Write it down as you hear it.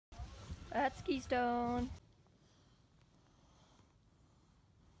That's Keystone.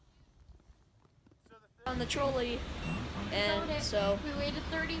 On the trolley, and so we waited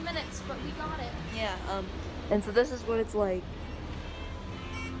 30 minutes, but we got it. Yeah, and so this is what it's like.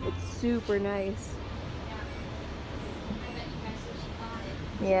 It's super nice. Yeah. I bet you guys should got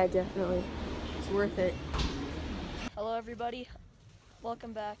it. Yeah, definitely. It's worth it. Hello everybody.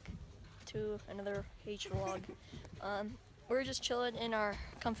 Welcome back to another H vlog. We're just chilling in our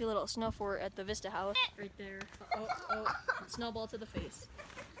comfy little snow fort at the Vista House. Right there. Oh, snowball to the face.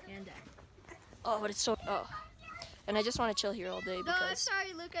 And down. Oh, but it's so, and I just want to chill here all day because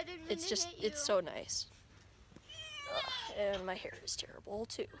sorry, Luke, I didn't mean it's just, it's so nice. And my hair is terrible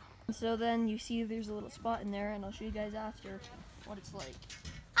too. So then you see there's a little spot in there, and I'll show you guys after what it's like.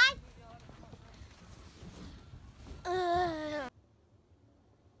 Hi.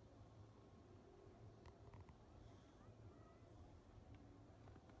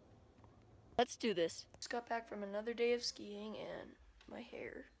 Let's do this. Just got back from another day of skiing and my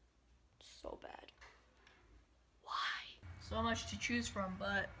hair is so bad. Why? So much to choose from,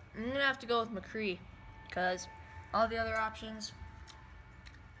 but I'm gonna have to go with McCree because all the other options,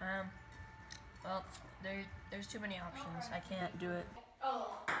 well, there's too many options. I can't do it.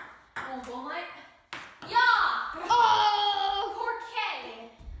 Oh, what? Yeah! Oh, poor Kay.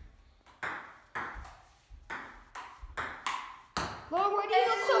 Mom, why do you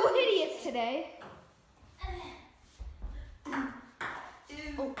look so hideous today?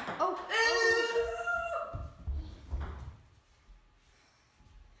 Oh.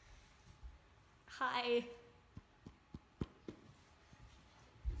 Hi.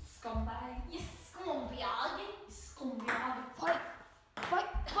 Scumbag. You scumbag. You scumbag. Fight.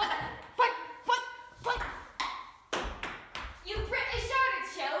 You British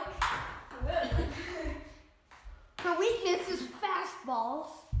artichoke. Her weakness is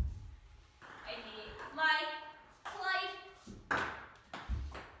fastballs. I hate my life.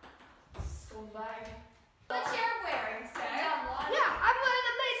 Scumbag. What you're wearing, sir? Yeah, I'm wearing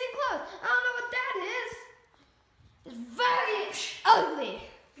amazing clothes. I don't know what that is. It's very ugly.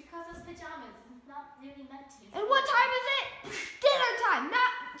 Because it's pajamas. It's not really meant to. And what time is it? Dinner time,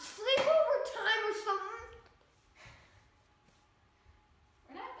 not sleepover time or something.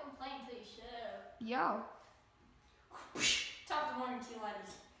 We're not complaining till you show. Yo. Top of the morning, tea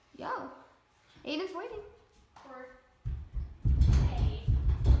ladies. Yo. Aiden's waiting. For hey.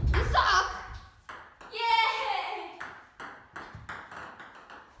 You suck. Yay!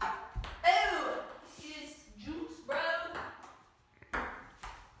 Oh, this juice, bro.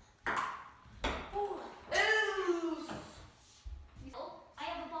 Ooh. Ooh. Oh, I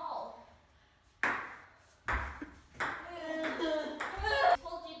have a ball. I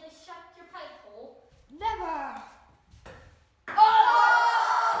told you to shut your pipe hole. Never. Oh!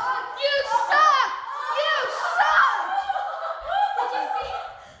 You suck. You suck. Did you see?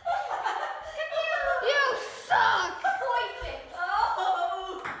 You suck. Poison.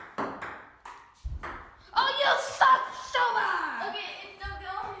 Oh! Oh, you suck so much. Okay, it's still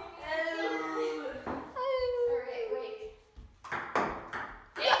going. Alright, wait.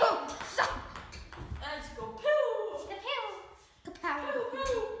 You suck. Let's go poo! The poo! Kapow. Poo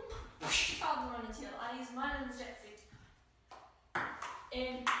poo! Problem running tail. I use mine in the jet suit.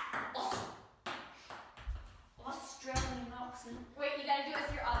 And awesome. Australian oxen. Wait, you gotta do it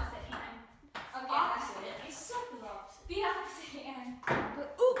with your opposite hand. Okay. Opposite? I suck with opposite. The opposite hand. The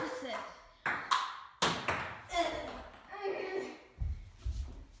opposite.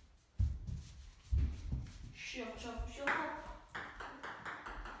 Shuffle.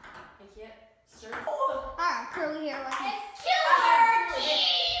 I can't serve. I got curly hair like you. It's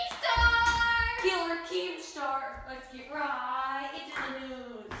Killer Keemstar! Killer Keemstar! Let's get right into the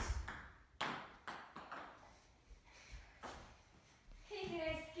news. Hey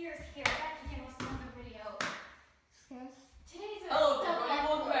guys, Scares here. Back again with another video. Yes. Today's a Hello double everybody,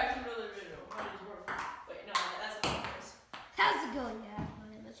 welcome episode. back to another video. My name's Mark. Wait, no, that's not what it is. How's it going? Yeah, my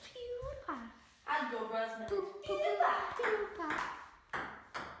name is PewDiePie. I'd go Brasman. PewDiePie.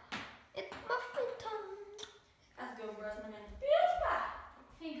 It's muffin time. I'd go Brasman and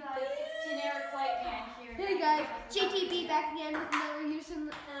Hey guys, it's generic white man here. Hey guys, JTB back again with another Houston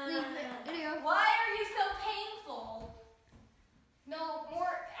video. Why are you so painful? No,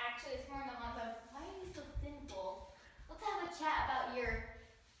 more, actually, it's more in the month of, why are you so sinful? Let's have a chat about your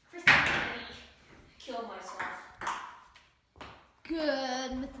Christianity. kill myself.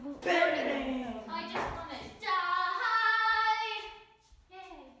 Good mythical morning. I just want to die.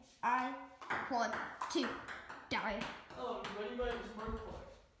 Yay. I want to die. Hello everybody, my name is Mark.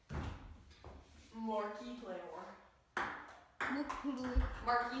 Marky Playmore.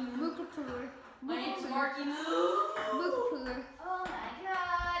 Marky Moo. Mookapur. My name's Marky Moo. Mookapur. Oh my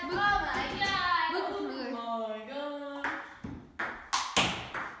god. Oh my god. Mookapur. Oh my god.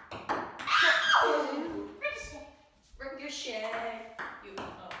 Ricochet. Ricochet. You. Oh,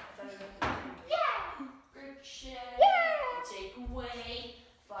 I thought it was going to Yeah. Ricochet. Yeah. Take away.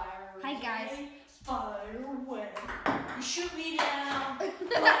 Fire away. Hi, guys. Fire away. You shoot me down.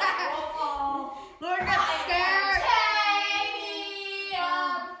 Oh, We're not scared.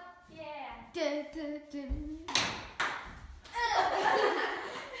 Stadium. Yeah. Dun, dun, dun.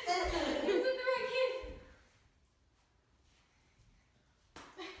 Who's with the right kid?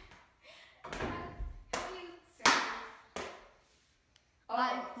 How do you serve?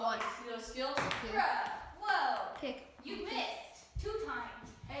 Oh, One. see those skills? Bruh. Whoa. Kick. You missed 2 times.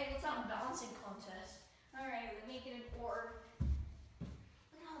 Hey, let's have a balancing contest. Alright, let me get an orb.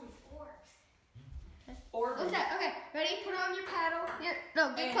 Look at all these orbs. Or What's that? Okay, ready? Put on your paddle. Here. No,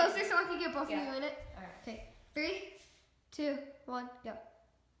 get Hey. closer so I can get both Yeah. of you in it. Alright. Okay. 3, 2, 1, go.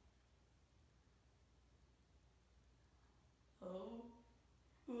 Oh.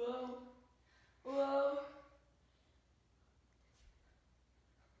 Whoa. Whoa.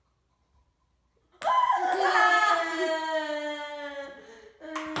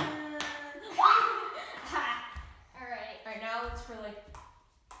 Alright. Alright, now it's for like,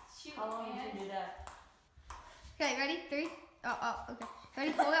 Shoot, how long man. you can do that? Okay, ready? 3. Oh, okay.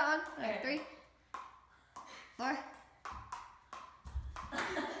 Ready? Hold it on. Okay, Okay. 3, 4. I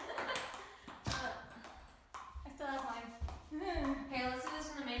still have mine. Hey, let's do this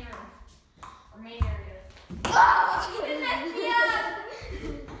in the main room. Or main area. Oh! You messed me up!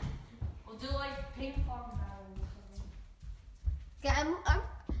 We'll do like ping pong battle or something. Okay, I'm,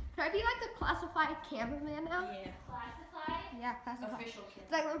 can I be like the classified cameraman now? Yeah. Classified? Yeah, classified. Official It's kid.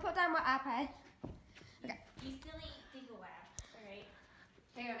 like, let me put down my iPad. You silly diggle lab. Alright.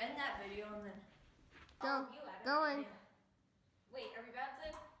 Hey, I'm in that video and then. Go. Oh, you have it. Going. Yeah. Wait, are we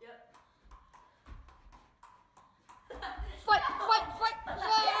bouncing? Yep. Fight, fight, fight,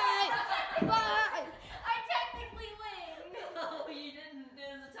 fight! Fight! I technically win! No, you didn't. It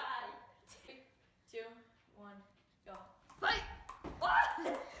was a tie. 2, 1, go. Fight! What?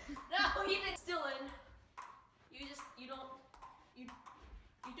 No, you didn't. Still in. You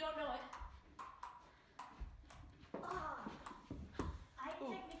don't know it. Ah. I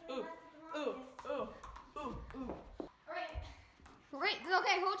technically ooh, must have the longest. Ooh. Alright,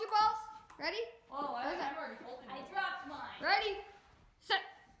 okay, hold your balls. Ready? Oh, What is that? I'm already holding I it. dropped mine. Ready, set,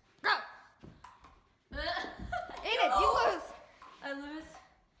 go! In Eat it, you lose. I lose.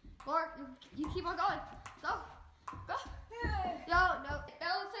 Or you keep on going. Go, go. No,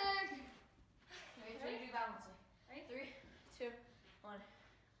 balancing. Ready? 3, 2, balancing. Ready? 3, 2, 1.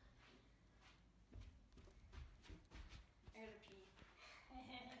 I gotta pee.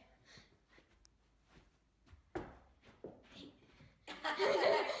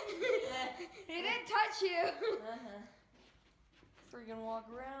 He didn't touch you. Freaking walk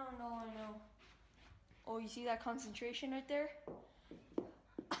around, all I know. Oh, you see that concentration right there?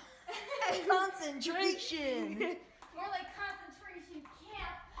 Concentration! More like concentration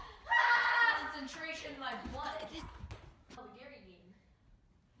camp. Concentration in my butt. Oh, the Gary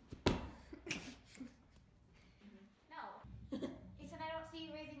game. No. He said I don't see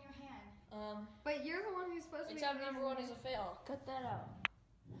you raising your hand. But you're the one who's supposed to be. Except number 1 is a fail. Cut that out.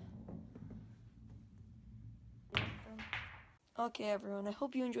 Okay, everyone. I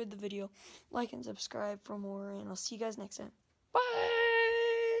hope you enjoyed the video. Like and subscribe for more, and I'll see you guys next time. Bye!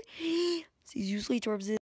 See you usually towards the